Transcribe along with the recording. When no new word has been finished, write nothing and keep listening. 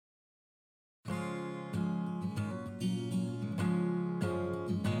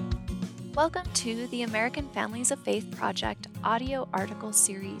Welcome to the American Families of Faith Project audio article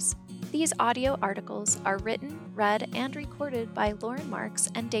series. These audio articles are written, read, and recorded by Lauren Marks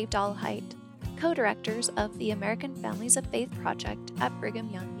and Dave Dollahite, co-directors of the American Families of Faith Project at Brigham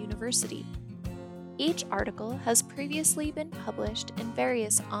Young University. Each article has previously been published in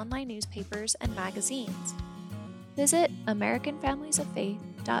various online newspapers and magazines. Visit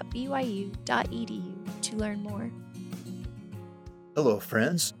americanfamiliesoffaith.byu.edu to learn more. Hello,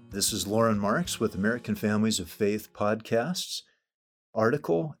 friends. This is Lauren Marks with American Families of Faith Podcasts.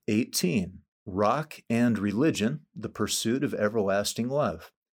 Article 18, Rock and Religion, the Pursuit of Everlasting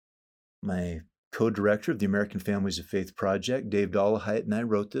Love. My co-director of the American Families of Faith Project, Dave Dollahite, and I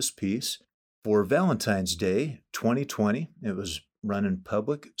wrote this piece for Valentine's Day 2020. It was run in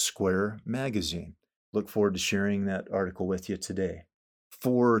Public Square magazine. Look forward to sharing that article with you today.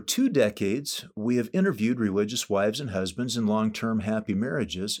 For 2 decades, we have interviewed religious wives and husbands in long-term happy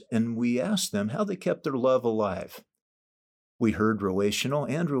marriages, and we asked them how they kept their love alive. We heard relational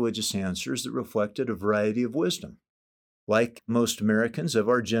and religious answers that reflected a variety of wisdom. Like most Americans of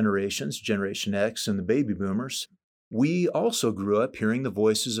our generations, Generation X and the baby boomers, we also grew up hearing the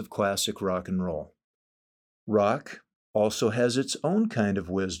voices of classic rock and roll. Rock also has its own kind of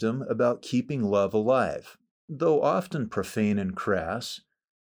wisdom about keeping love alive, though often profane and crass,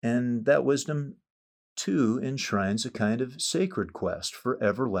 and that wisdom, too, enshrines a kind of sacred quest for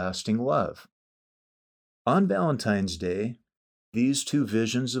everlasting love. On Valentine's Day, these two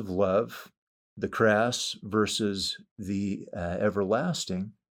visions of love, the crass versus the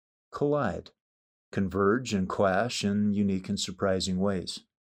everlasting, collide, converge, and clash in unique and surprising ways.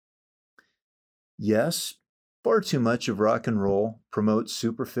 Yes, far too much of rock and roll promotes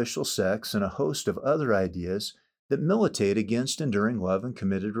superficial sex and a host of other ideas that militate against enduring love and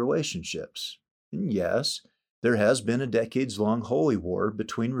committed relationships. And yes, there has been a decades-long holy war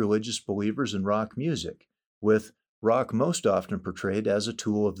between religious believers and rock music, with rock most often portrayed as a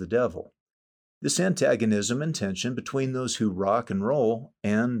tool of the devil. This antagonism and tension between those who rock and roll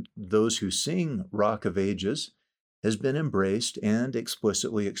and those who sing Rock of Ages has been embraced and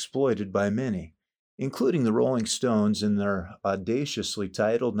explicitly exploited by many, including the Rolling Stones in their audaciously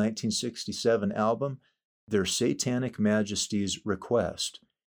titled 1967 album, Their Satanic Majesty's Request,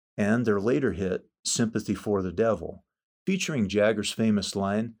 and their later hit, Sympathy for the Devil, featuring Jagger's famous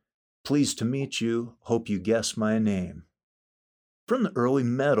line, "Pleased to meet you, hope you guess my name." From the early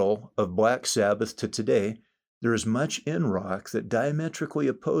metal of Black Sabbath to today, there is much in rock that diametrically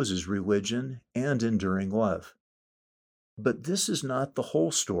opposes religion and enduring love. But this is not the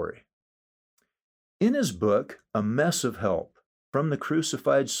whole story. In his book, A Mess of Help, From the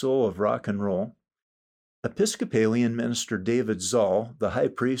Crucified Soul of Rock and Roll, Episcopalian minister David Zahl, the high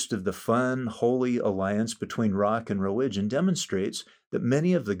priest of the fun, holy alliance between rock and religion, demonstrates that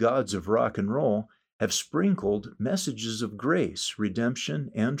many of the gods of rock and roll have sprinkled messages of grace,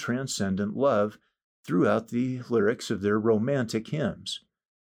 redemption, and transcendent love throughout the lyrics of their romantic hymns.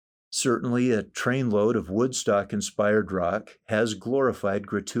 Certainly, a trainload of Woodstock-inspired rock has glorified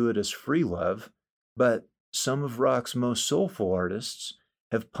gratuitous free love, but some of rock's most soulful artists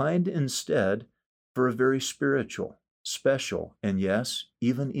have pined instead for a very spiritual, special, and yes,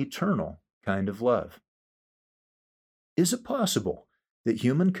 even eternal kind of love. Is it possible that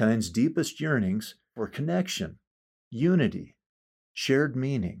humankind's deepest yearnings for connection, unity, shared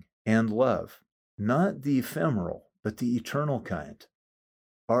meaning, and love, not the ephemeral, but the eternal kind,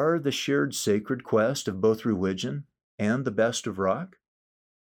 are the shared sacred quest of both religion and the best of rock?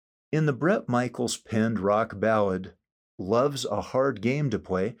 In the Bret Michaels penned rock ballad, Love's a Hard Game to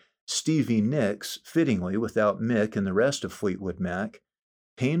Play, Stevie Nicks, fittingly without Mick and the rest of Fleetwood Mac,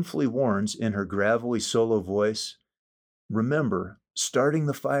 painfully warns in her gravelly solo voice, "Remember, starting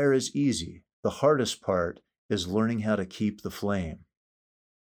the fire is easy. The hardest part is learning how to keep the flame."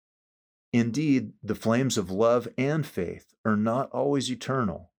 Indeed, the flames of love and faith are not always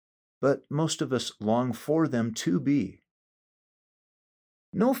eternal, but most of us long for them to be.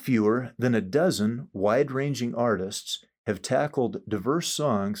 No fewer than a dozen wide-ranging artists have tackled diverse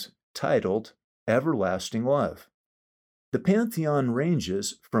songs titled Everlasting Love. The pantheon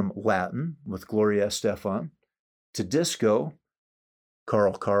ranges from Latin with Gloria Estefan, to disco,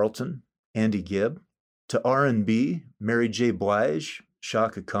 Carl Carlton, Andy Gibb, to R&B, Mary J. Blige,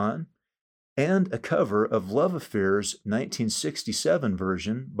 Chaka Khan, and a cover of Love Affair's 1967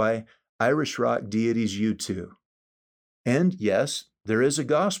 version by Irish rock deities U2. And yes, there is a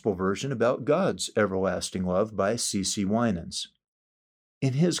gospel version about God's everlasting love by C.C. Winans.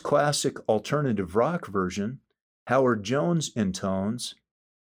 In his classic alternative rock version, Howard Jones intones,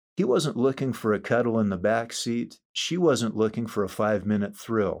 "He wasn't looking for a cuddle in the back seat. She wasn't looking for a 5-minute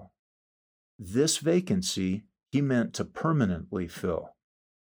thrill. This vacancy he meant to permanently fill.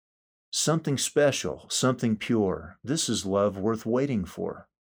 Something special, something pure. This is love worth waiting for.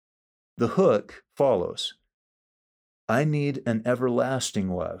 The hook follows. I need an everlasting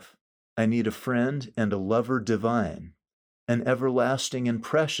love. I need a friend and a lover divine. An everlasting and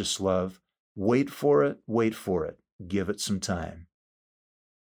precious love. Wait for it, wait for it. Give it some time.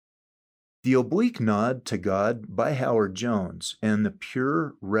 The oblique nod to God by Howard Jones and the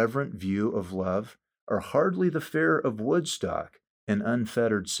pure, reverent view of love are hardly the fare of Woodstock and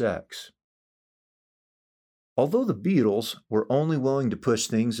unfettered sex. Although the Beatles were only willing to push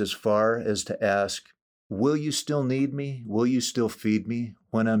things as far as to ask, "Will you still need me? Will you still feed me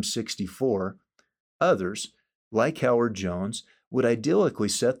when I'm 64?" Others, like Howard Jones, would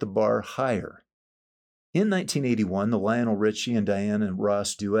idyllically set the bar higher. In 1981, the Lionel Richie and Diana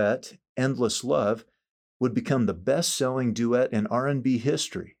Ross duet, "Endless Love," would become the best-selling duet in R&B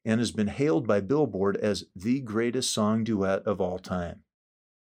history and has been hailed by Billboard as the greatest song duet of all time.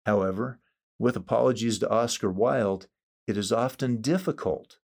 However, with apologies to Oscar Wilde, it is often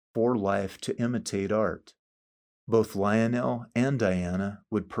difficult for life to imitate art. Both Lionel and Diana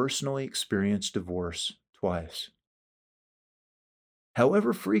would personally experience divorce twice.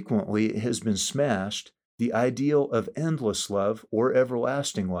 However frequently it has been smashed, the ideal of endless love or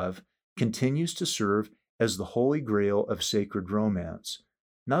everlasting love continues to serve as the holy grail of sacred romance,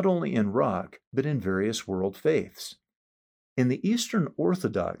 not only in rock, but in various world faiths. In the Eastern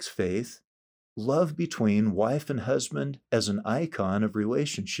Orthodox faith, love between wife and husband as an icon of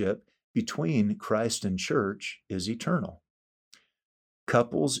relationship between Christ and church is eternal.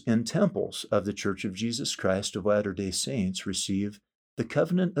 Couples in temples of the Church of Jesus Christ of Latter-day Saints receive the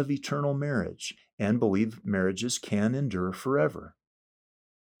covenant of eternal marriage and believe marriages can endure forever.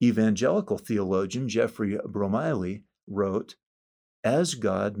 Evangelical theologian Jeffrey Bromiley wrote, "As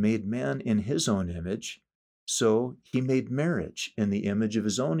God made man in his own image, so he made marriage in the image of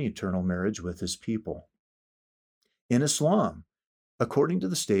his own eternal marriage with his people." In Islam, according to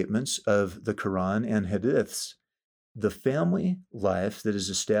the statements of the Quran and Hadiths, the family life that is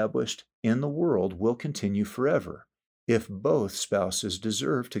established in the world will continue forever if both spouses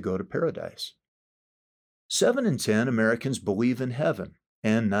deserve to go to paradise. 7 in 10 Americans believe in heaven,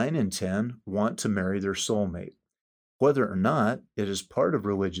 and 9 in 10 want to marry their soulmate. Whether or not it is part of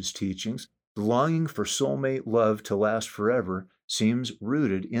religious teachings, the longing for soulmate love to last forever seems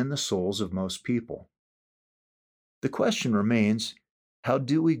rooted in the souls of most people. The question remains, how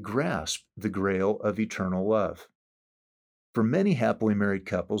do we grasp the grail of eternal love? For many happily married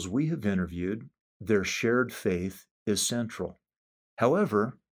couples we have interviewed, their shared faith is central.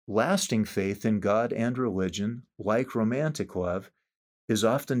 However, lasting faith in God and religion, like romantic love, is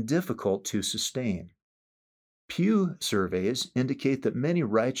often difficult to sustain. Pew surveys indicate that many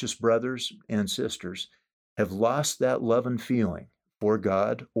righteous brothers and sisters have lost that love and feeling for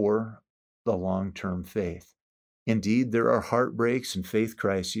God or the long-term faith. Indeed, there are heartbreaks and faith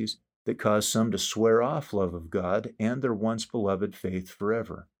crises that cause some to swear off love of God and their once beloved faith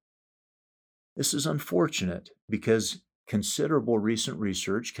forever. This is unfortunate because considerable recent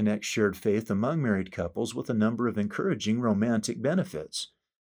research connects shared faith among married couples with a number of encouraging romantic benefits.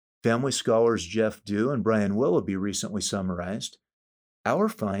 Family scholars Jeff Dew and Brian Willoughby recently summarized, "Our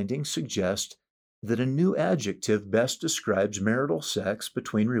findings suggest that a new adjective best describes marital sex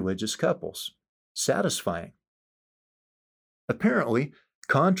between religious couples: satisfying." Apparently,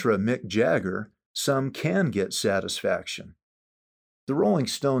 contra Mick Jagger, some can get satisfaction. The Rolling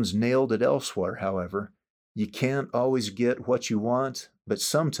Stones nailed it elsewhere, however. You can't always get what you want, but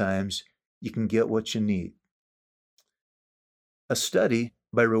sometimes you can get what you need. A study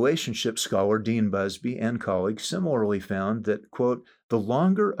by relationship scholar Dean Busby and colleagues similarly found that, quote, "The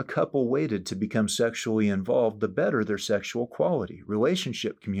longer a couple waited to become sexually involved, the better their sexual quality,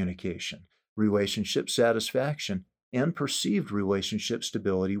 relationship communication, relationship satisfaction, and perceived relationship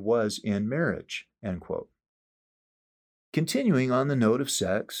stability was in marriage," end quote. Continuing on the note of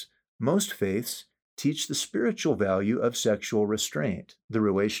sex, most faiths teach the spiritual value of sexual restraint, the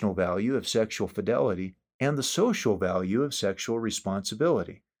relational value of sexual fidelity, and the social value of sexual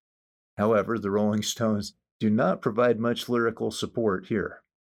responsibility. However, the Rolling Stones do not provide much lyrical support here.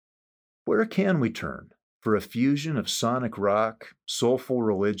 Where can we turn for a fusion of sonic rock, soulful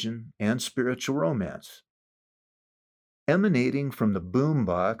religion, and spiritual romance? Emanating from the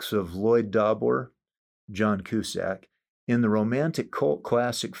boombox of Lloyd Dobler, John Cusack, in the romantic cult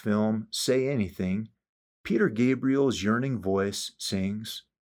classic film Say Anything, Peter Gabriel's yearning voice sings,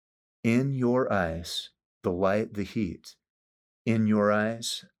 "In your eyes, the light, the heat. In your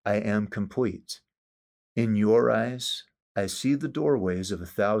eyes, I am complete. In your eyes, I see the doorways of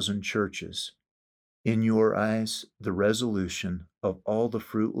 1,000 churches. In your eyes, the resolution of all the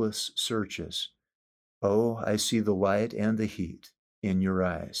fruitless searches. Oh, I see the light and the heat in your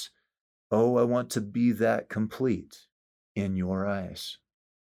eyes. Oh, I want to be that complete in your eyes.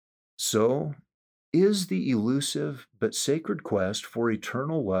 So, is the elusive but sacred quest for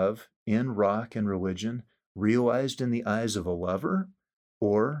eternal love in rock and religion realized in the eyes of a lover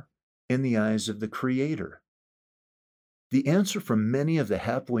or in the eyes of the Creator? The answer from many of the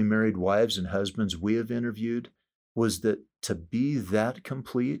happily married wives and husbands we have interviewed was that to be that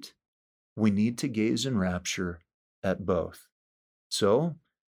complete, we need to gaze in rapture at both. So,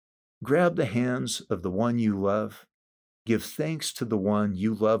 grab the hands of the one you love, give thanks to the one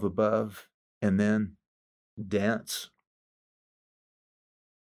you love above, and then dance.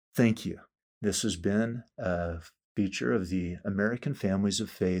 Thank you. This has been a feature of the American Families of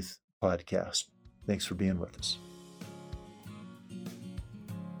Faith podcast. Thanks for being with us.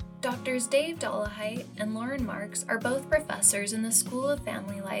 Doctors Dave Dollahite and Lauren Marks are both professors in the School of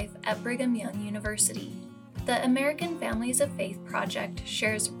Family Life at Brigham Young University. The American Families of Faith project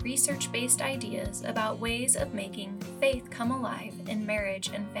shares research-based ideas about ways of making faith come alive in marriage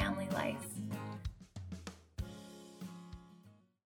and family life.